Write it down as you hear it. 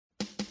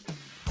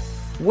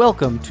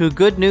Welcome to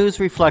Good News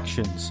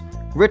Reflections,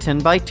 written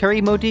by Terry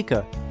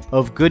Modica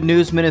of Good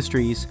News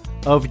Ministries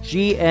of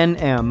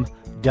GNM.org.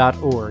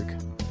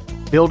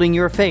 Building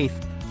your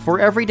faith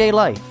for everyday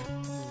life,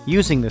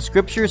 using the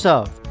scriptures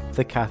of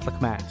the Catholic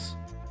Mass.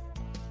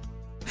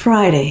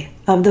 Friday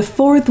of the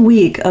fourth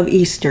week of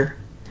Easter.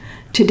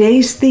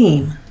 Today's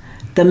theme,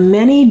 the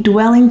many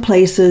dwelling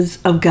places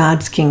of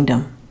God's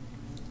kingdom.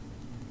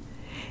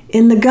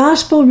 In the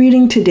Gospel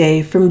reading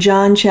today from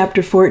John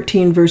chapter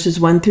 14, verses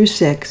 1 through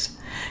 6,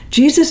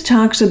 Jesus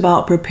talks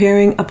about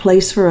preparing a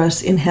place for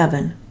us in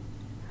heaven.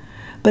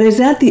 But is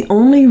that the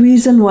only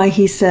reason why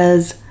he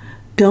says,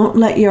 "Don't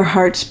let your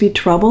hearts be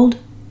troubled"?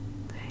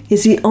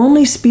 Is he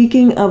only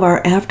speaking of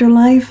our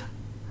afterlife?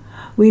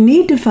 We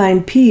need to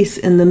find peace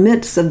in the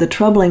midst of the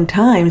troubling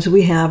times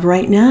we have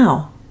right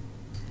now.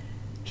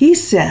 He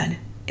said,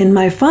 "In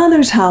my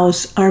Father's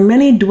house are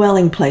many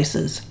dwelling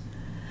places."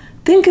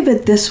 Think of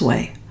it this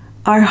way.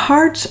 Our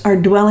hearts are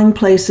dwelling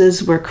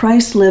places where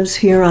Christ lives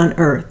here on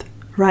earth,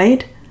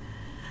 right?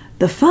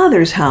 The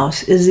Father's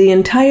house is the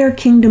entire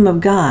kingdom of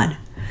God,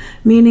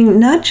 meaning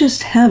not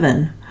just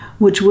heaven,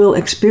 which we'll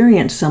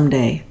experience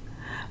someday,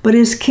 but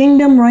his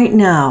kingdom right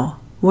now,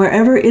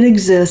 wherever it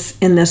exists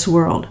in this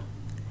world.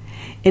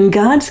 In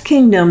God's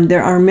kingdom,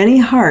 there are many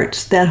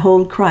hearts that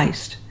hold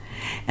Christ,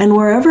 and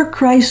wherever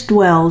Christ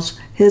dwells,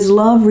 his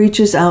love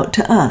reaches out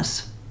to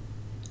us.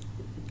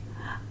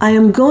 "I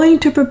am going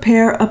to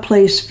prepare a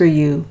place for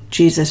you,"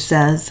 Jesus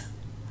says.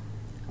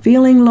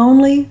 Feeling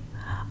lonely?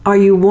 Are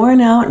you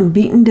worn out and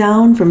beaten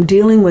down from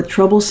dealing with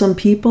troublesome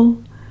people?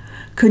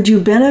 Could you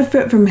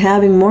benefit from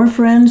having more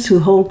friends who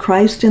hold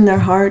Christ in their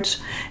hearts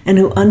and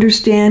who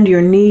understand your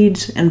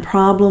needs and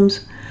problems?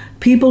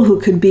 People who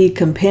could be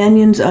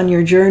companions on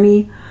your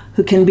journey,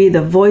 who can be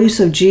the voice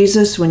of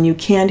Jesus when you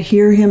can't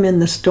hear him in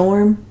the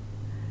storm?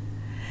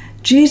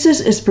 Jesus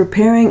is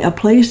preparing a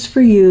place for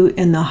you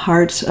in the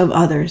hearts of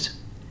others.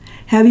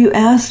 Have you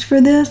asked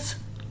for this?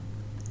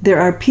 There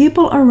are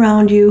people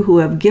around you who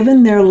have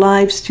given their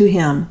lives to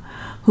him,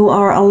 who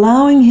are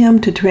allowing him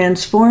to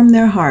transform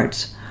their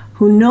hearts,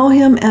 who know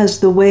him as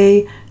the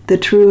way, the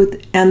truth,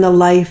 and the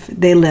life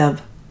they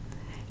live.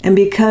 And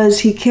because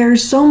he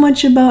cares so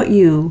much about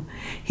you,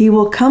 he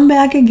will come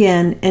back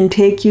again and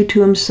take you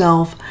to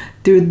himself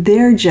through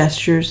their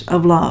gestures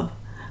of love,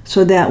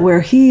 so that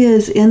where he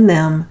is in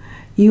them,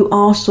 you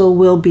also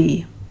will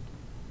be.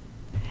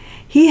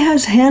 He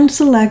has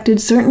hand-selected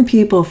certain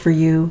people for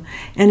you,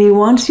 and he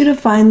wants you to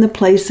find the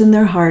place in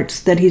their hearts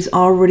that he's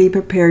already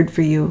prepared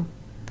for you.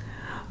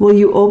 Will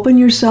you open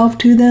yourself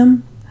to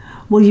them?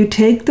 Will you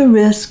take the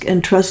risk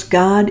and trust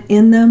God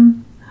in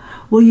them?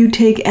 Will you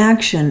take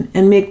action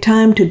and make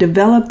time to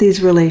develop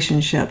these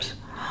relationships?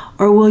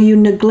 Or will you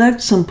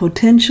neglect some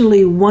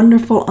potentially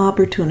wonderful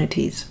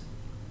opportunities?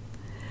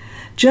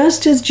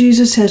 Just as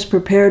Jesus has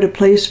prepared a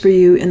place for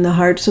you in the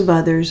hearts of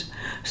others,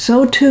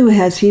 so too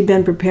has he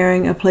been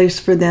preparing a place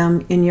for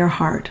them in your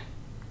heart.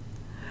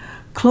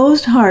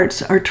 Closed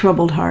hearts are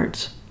troubled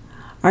hearts.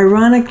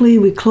 Ironically,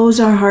 we close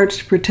our hearts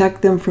to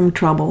protect them from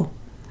trouble.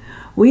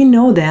 We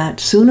know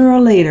that, sooner or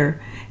later,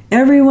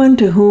 everyone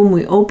to whom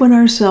we open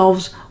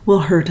ourselves will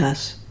hurt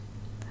us.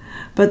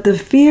 But the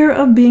fear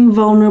of being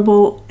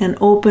vulnerable and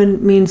open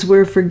means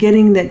we're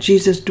forgetting that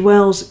Jesus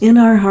dwells in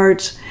our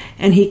hearts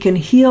and he can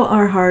heal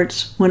our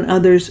hearts when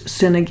others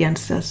sin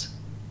against us.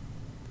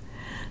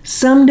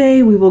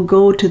 Someday we will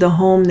go to the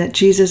home that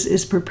Jesus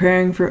is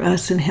preparing for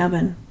us in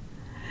heaven.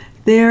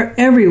 There,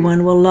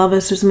 everyone will love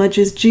us as much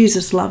as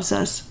Jesus loves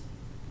us.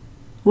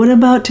 What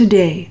about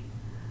today?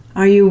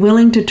 Are you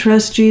willing to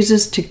trust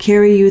Jesus to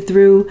carry you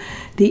through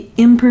the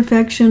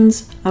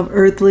imperfections of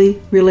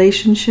earthly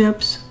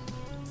relationships?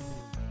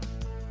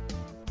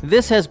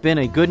 This has been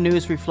a Good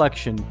News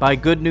Reflection by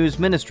Good News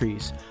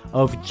Ministries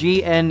of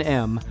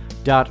GNM.org.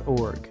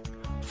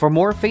 For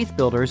more faith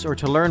builders or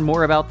to learn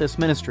more about this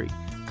ministry,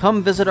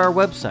 come visit our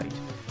website.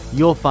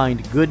 You'll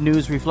find Good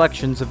News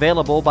Reflections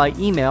available by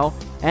email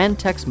and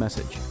text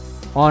message,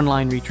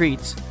 online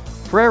retreats,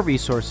 prayer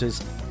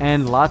resources,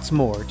 and lots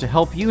more to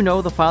help you know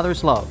the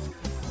Father's love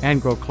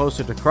and grow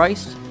closer to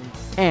Christ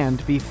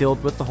and be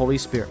filled with the Holy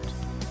Spirit.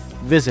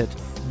 Visit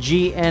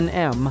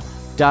GNM.org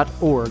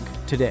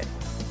today.